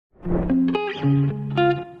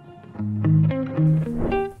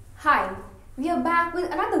Hi, we are back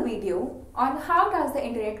with another video on how does the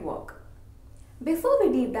internet work. Before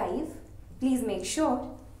we deep dive, please make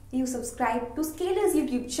sure you subscribe to Scalar's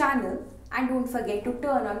YouTube channel and don't forget to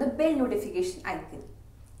turn on the bell notification icon.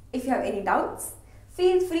 If you have any doubts,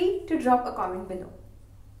 feel free to drop a comment below.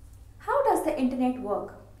 How does the internet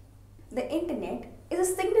work? The internet is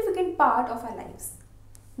a significant part of our lives,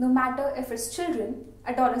 no matter if it's children,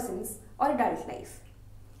 adolescents, or adult life.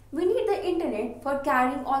 We need the internet for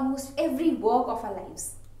carrying almost every work of our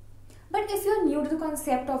lives. But if you're new to the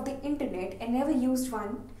concept of the internet and never used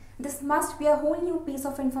one, this must be a whole new piece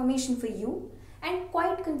of information for you and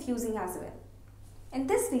quite confusing as well. In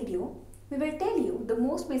this video, we will tell you the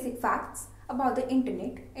most basic facts about the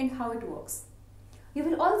internet and how it works. You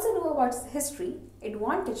will also know about its history,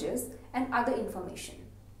 advantages, and other information.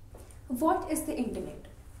 What is the internet?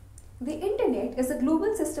 The internet is a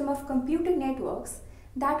global system of computer networks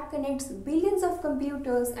that connects billions of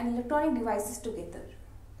computers and electronic devices together.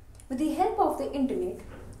 With the help of the internet,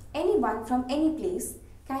 anyone from any place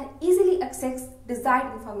can easily access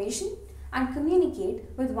desired information and communicate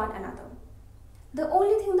with one another. The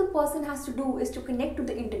only thing the person has to do is to connect to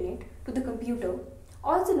the internet, to the computer,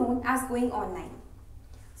 also known as going online.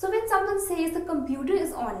 So when someone says the computer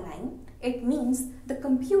is online, it means the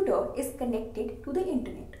computer is connected to the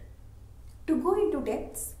internet. To go into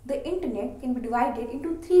depths, the internet can be divided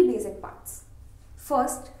into three basic parts.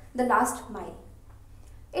 First, the last mile.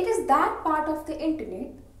 It is that part of the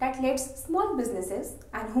internet that lets small businesses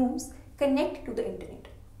and homes connect to the internet.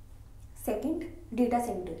 Second, data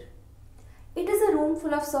center. It is a room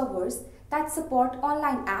full of servers that support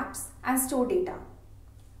online apps and store data.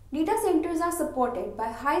 Data centers are supported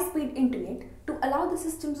by high-speed internet to allow the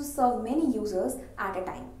system to serve many users at a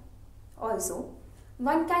time. Also,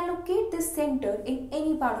 one can locate this center in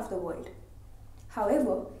any part of the world.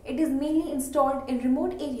 However, it is mainly installed in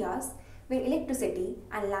remote areas where electricity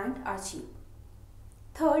and land are cheap.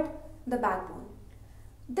 Third, the backbone.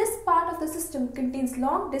 This part of the system contains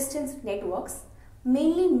long-distance networks,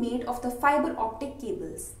 mainly made of the fiber optic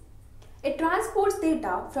cables. It transports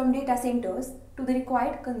data from data centers to the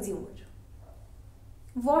required consumer.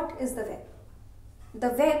 What is the web? The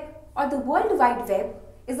web, or the World Wide Web,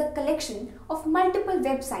 is a collection of multiple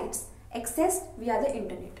websites accessed via the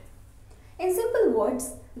internet. In simple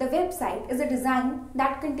words, the website is a design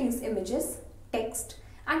that contains images, text,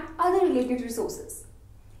 and other related resources.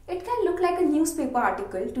 It can look like a newspaper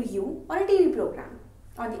article to you or a TV program.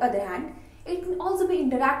 On the other hand, it can also be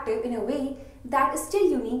interactive in a way that is still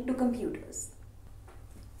unique to computers.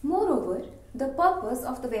 Moreover, the purpose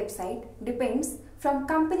of the website depends from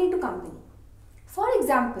company to company. For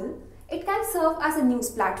example, it can serve as a news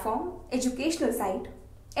platform, educational site,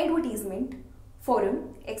 advertisement,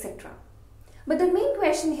 forum, etc. But the main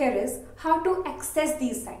question here is how to access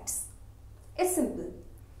these sites. It's simple.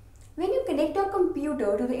 When you connect your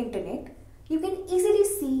computer to the internet, you can easily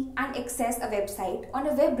see and access a website on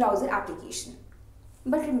a web browser application.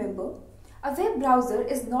 But remember, a web browser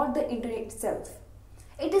is not the internet itself.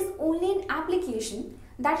 It is only an application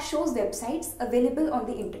that shows websites available on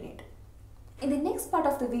the internet. In the next part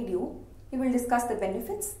of the video, we will discuss the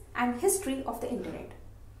benefits and history of the internet.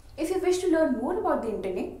 If you wish to learn more about the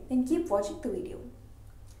internet, then keep watching the video.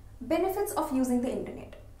 Benefits of using the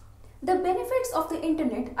internet. The benefits of the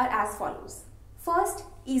internet are as follows. First,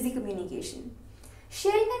 easy communication.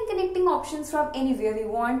 Sharing and connecting options from anywhere we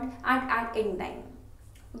want and at any time.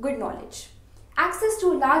 Good knowledge. Access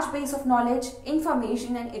to a large base of knowledge,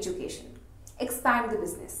 information and education. Expand the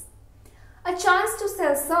business. A chance to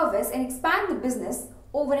sell service and expand the business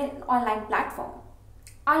over an online platform.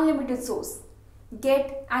 Unlimited source.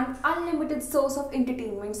 Get an unlimited source of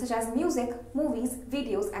entertainment such as music, movies,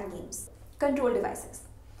 videos and games. Control devices.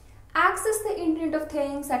 Access the Internet of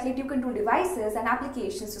Things that let you control devices and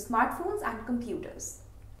applications to smartphones and computers.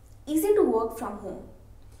 Easy to work from home.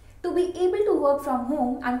 To be able to work from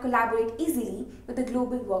home and collaborate easily with the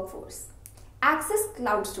global workforce. Access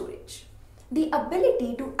cloud storage. The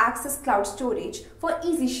ability to access cloud storage for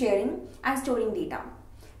easy sharing and storing data.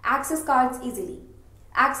 Access cards easily.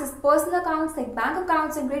 Access personal accounts like bank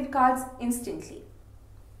accounts and credit cards instantly.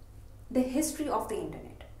 The history of the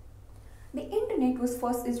internet. The internet was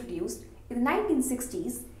first introduced in the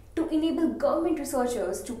 1960s to enable government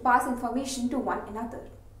researchers to pass information to one another.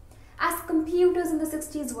 As computers in the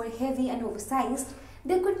 60s were heavy and oversized,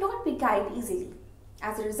 they could not be carried easily.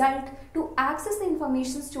 As a result, to access the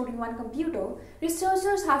information stored in one computer,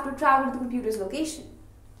 researchers have to travel to the computer's location.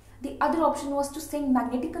 The other option was to send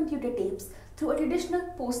magnetic computer tapes through a traditional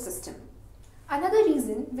post system. Another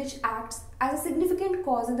reason which acts as a significant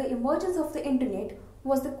cause in the emergence of the internet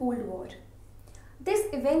was the Cold War. This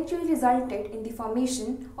eventually resulted in the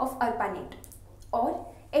formation of ARPANET, or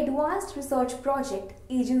Advanced Research Project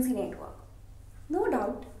Agency Network. No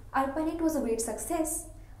doubt, ARPANET was a great success,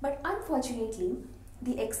 but unfortunately,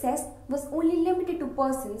 the access was only limited to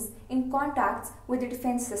persons in contacts with the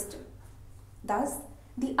defense system. Thus,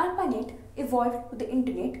 the ARPANET evolved to the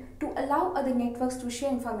internet to allow other networks to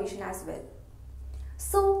share information as well.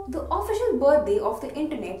 So, the official birthday of the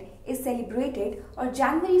internet is celebrated on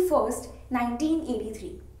January 1st,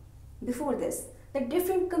 1983. Before this, the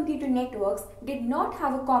different computer networks did not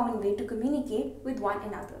have a common way to communicate with one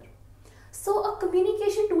another. So, a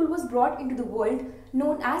communication tool was brought into the world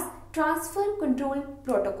known as Transfer Control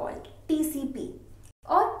Protocol, TCP,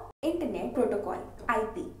 or Internet Protocol,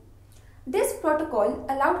 IP. This protocol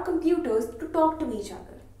allowed computers to talk to each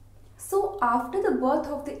other. So, after the birth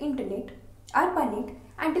of the internet, ARPANET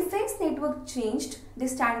and Defense Network changed the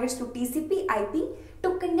standards to TCP/IP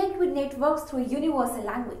to connect with networks through a universal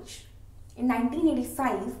language. In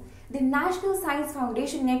 1985, the National Science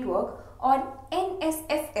Foundation Network, or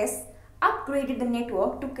NSFS, upgraded the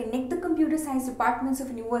network to connect the computer science departments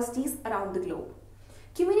of universities around the globe.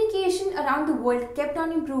 Communication around the world kept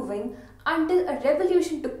on improving until a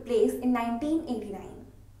revolution took place in 1989.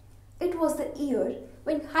 It was the year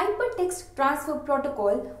when Hypertext Transfer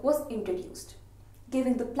Protocol was introduced,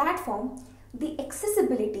 giving the platform the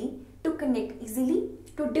accessibility to connect easily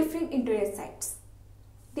to different internet sites.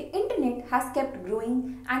 The internet has kept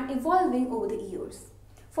growing and evolving over the years.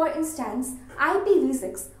 For instance,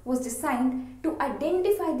 IPv6 was designed to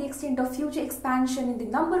identify the extent of future expansion in the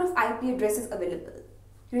number of IP addresses available.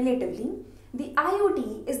 Relatively, the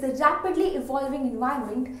IoT is the rapidly evolving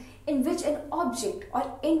environment in which an object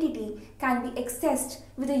or entity can be accessed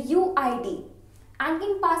with a UID and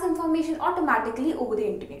can pass information automatically over the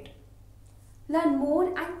internet. Learn more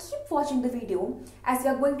and keep watching the video as we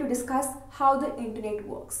are going to discuss how the internet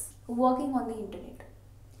works, working on the internet.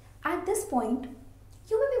 At this point,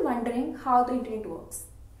 you may be wondering how the internet works.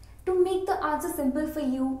 To make the answer simple for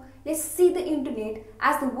you, let's see the internet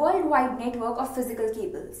as the worldwide network of physical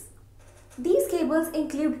cables. These cables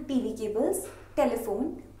include TV cables,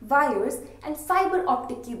 telephone, wires, and fiber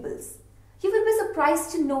optic cables. You will be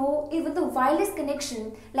surprised to know even the wireless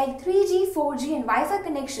connection like 3G, 4G and Wi-Fi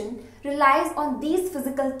connection relies on these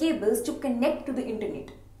physical cables to connect to the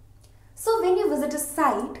internet. So when you visit a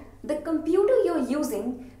site, the computer you're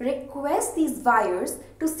using requests these wires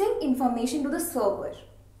to send information to the server.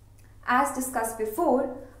 As discussed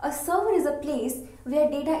before, a server is a place where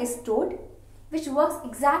data is stored, which works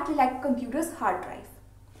exactly like a computer's hard drive.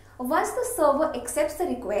 Once the server accepts the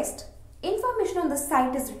request, information on the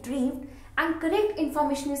site is retrieved and correct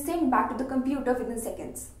information is sent back to the computer within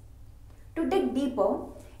seconds. To dig deeper,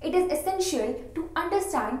 it is essential to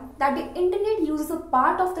understand that the internet uses a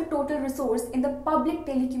part of the total resource in the public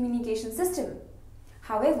telecommunication system.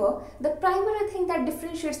 However, the primary thing that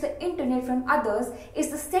differentiates the internet from others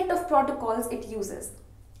is the set of protocols it uses.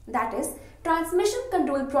 That is, Transmission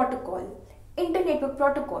Control Protocol, Internet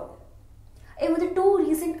Protocol. And with the two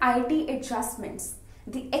recent IT adjustments,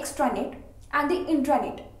 the extranet and the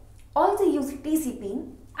intranet also use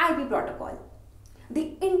TCP/IP protocol.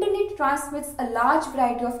 The internet transmits a large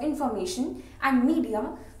variety of information and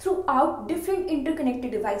media throughout different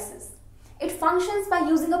interconnected devices. It functions by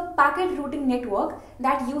using a packet routing network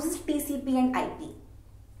that uses TCP and IP.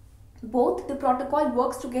 Both the protocol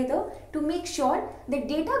works together to make sure the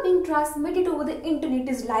data being transmitted over the internet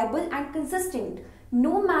is reliable and consistent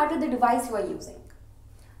no matter the device you are using.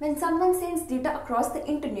 When someone sends data across the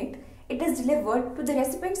internet, it is delivered to the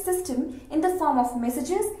recipient system in the form of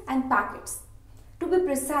messages and packets. To be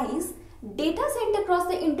precise, data sent across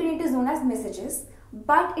the internet is known as messages,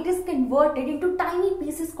 but it is converted into tiny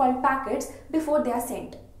pieces called packets before they are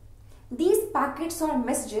sent. These packets or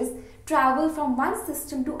messages travel from one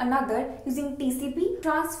system to another using TCP,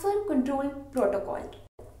 Transfer Control Protocol,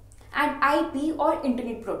 and IP or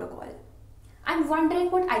Internet Protocol. I'm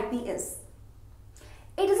wondering what IP is.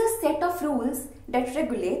 It is a set of rules that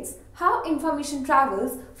regulates how information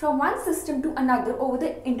travels from one system to another over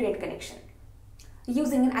the internet connection.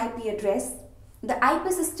 Using an IP address, the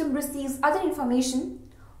IP system receives other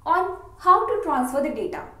information on how to transfer the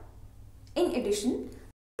data. In addition,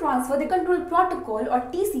 Transfer the Control Protocol or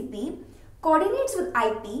TCP coordinates with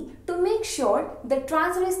IP to make sure the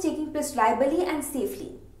transfer is taking place reliably and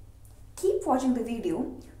safely. Keep watching the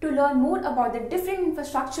video to learn more about the different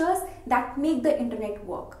infrastructures that make the internet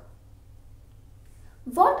work.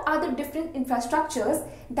 What are the different infrastructures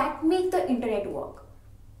that make the internet work?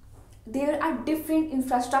 There are different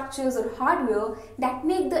infrastructures or hardware that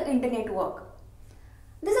make the internet work.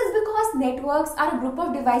 This is because networks are a group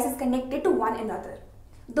of devices connected to one another.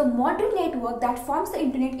 The modern network that forms the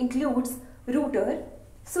internet includes router,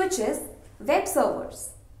 switches, web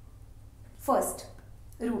servers. First,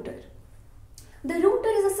 router. The router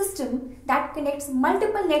is a system that connects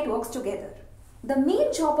multiple networks together. The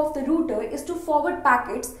main job of the router is to forward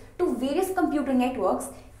packets to various computer networks,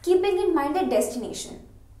 keeping in mind their destination.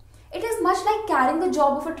 It is much like carrying the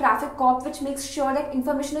job of a traffic cop, which makes sure that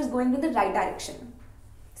information is going in the right direction.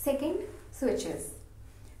 Second, switches.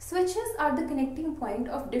 Switches are the connecting point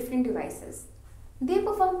of different devices. They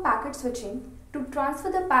perform packet switching to transfer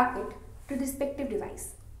the packet to the respective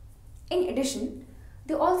device. In addition,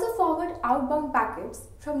 they also forward outbound packets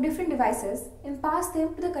from different devices and pass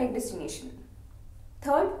them to the correct destination.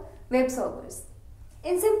 Third, web servers.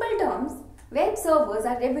 In simple terms, web servers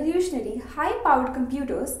are revolutionary high-powered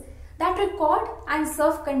computers that record and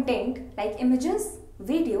serve content like images,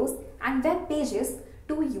 videos, and web pages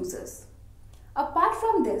to users. Apart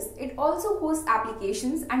from this, it also hosts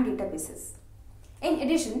applications and databases. In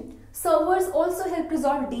addition, servers also help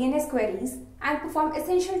resolve DNS queries and perform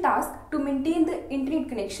essential tasks to maintain the internet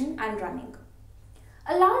connection and running.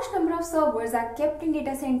 A large number of servers are kept in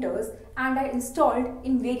data centers and are installed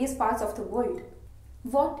in various parts of the world.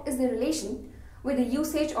 What is the relation with the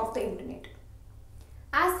usage of the internet?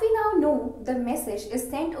 As we now know, the message is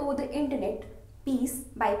sent over the internet piece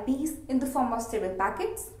by piece in the form of several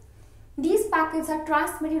packets. These packets are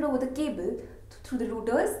transmitted over the cable through the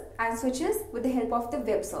routers and switches with the help of the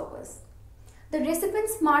web servers. The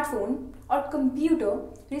recipient's smartphone or computer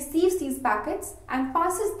receives these packets and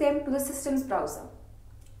passes them to the system's browser.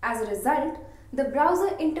 As a result, the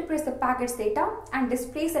browser interprets the packet's data and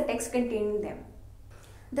displays the text contained in them.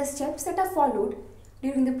 The steps that are followed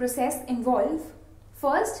during the process involve: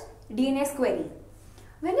 first, DNS query.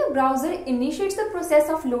 When your browser initiates the process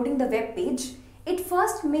of loading the web page, it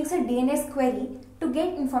first makes a DNS query to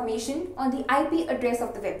get information on the IP address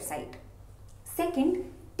of the website. Second,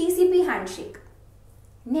 TCP handshake.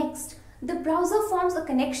 Next, the browser forms a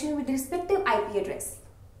connection with the respective IP address.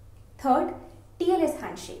 Third, TLS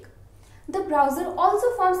handshake. The browser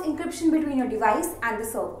also forms encryption between your device and the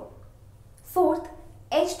server. Fourth,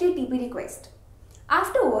 HTTP request.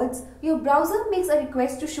 Afterwards, your browser makes a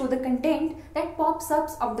request to show the content that pops up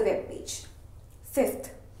on the web page.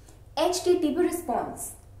 Fifth, HTTP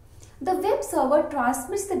response. The web server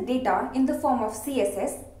transmits the data in the form of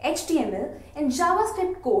CSS, HTML, and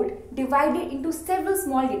JavaScript code divided into several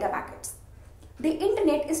small data packets. The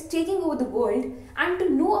internet is taking over the world, and to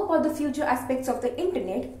know about the future aspects of the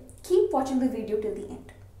internet, keep watching the video till the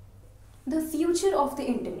end. The future of the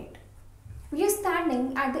internet. We are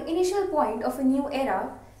standing at the initial point of a new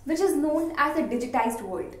era, which is known as the digitized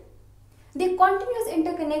world. The continuous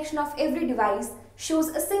interconnection of every device shows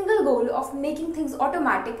a single goal of making things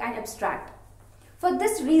automatic and abstract. For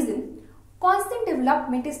this reason, constant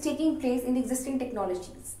development is taking place in the existing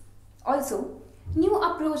technologies. Also, new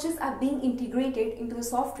approaches are being integrated into the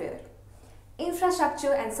software,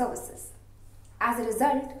 infrastructure, and services. As a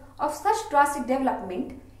result of such drastic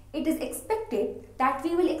development, it is expected that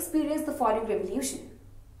we will experience the following revolution.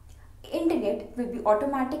 The internet will be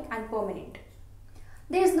automatic and permanent.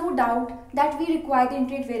 There is no doubt that we require the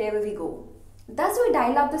internet wherever we go. Thus, we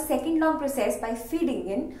dial up the second-long process by feeding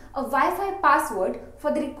in a Wi-Fi password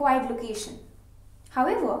for the required location.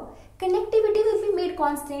 However, connectivity will be made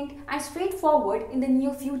constant and straightforward in the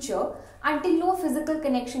near future until no physical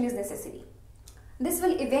connection is necessary. This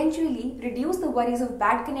will eventually reduce the worries of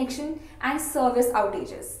bad connection and service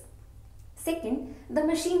outages. Second, the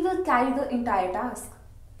machine will carry the entire task.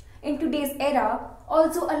 In today's era,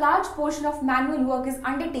 also a large portion of manual work is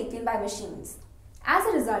undertaken by machines. As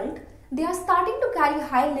a result, they are starting to carry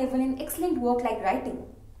high level and excellent work like writing.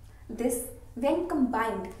 This, when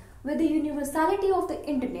combined with the universality of the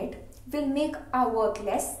internet, will make our work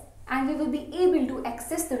less, and we will be able to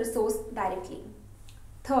access the resource directly.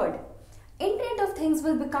 Third, Internet of Things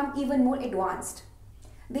will become even more advanced.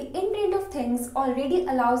 The Internet of Things already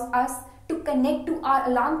allows us to connect to our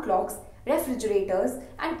alarm clocks, refrigerators,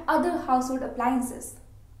 and other household appliances.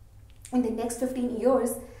 In the next 15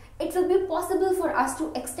 years, it will be possible for us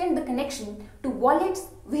to extend the connection to wallets,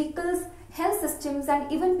 vehicles, health systems,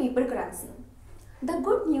 and even paper currency. The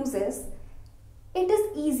good news is, it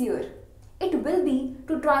is easier. It will be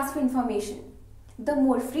to transfer information. The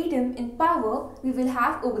more freedom and power we will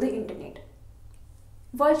have over the internet.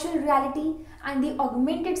 Virtual reality and the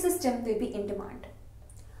augmented system will be in demand.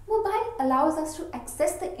 Mobile allows us to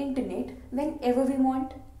access the internet whenever we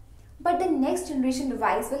want, but the next generation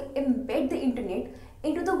device will embed the internet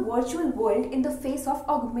into the virtual world in the face of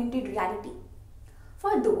augmented reality.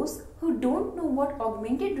 For those who don't know what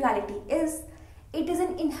augmented reality is, it is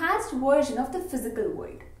an enhanced version of the physical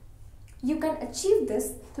world. You can achieve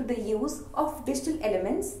this through the use of digital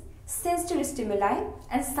elements, sensory stimuli,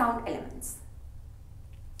 and sound elements.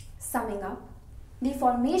 Summing up, the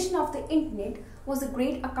formation of the internet was a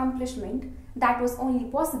great accomplishment that was only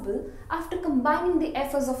possible after combining the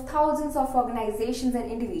efforts of thousands of organizations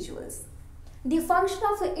and individuals. The function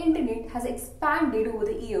of the internet has expanded over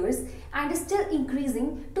the years and is still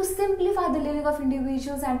increasing to simplify the living of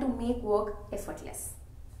individuals and to make work effortless.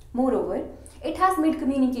 Moreover, it has made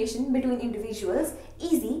communication between individuals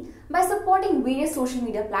easy by supporting various social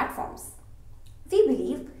media platforms. We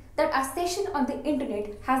believe that our session on the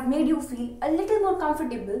internet has made you feel a little more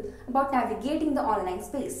comfortable about navigating the online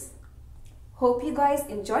space. Hope you guys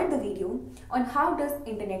enjoyed the video on how does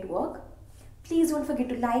internet work. Please don't forget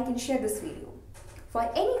to like and share this video. For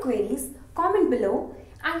any queries, comment below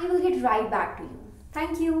and we will get right back to you.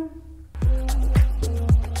 Thank you.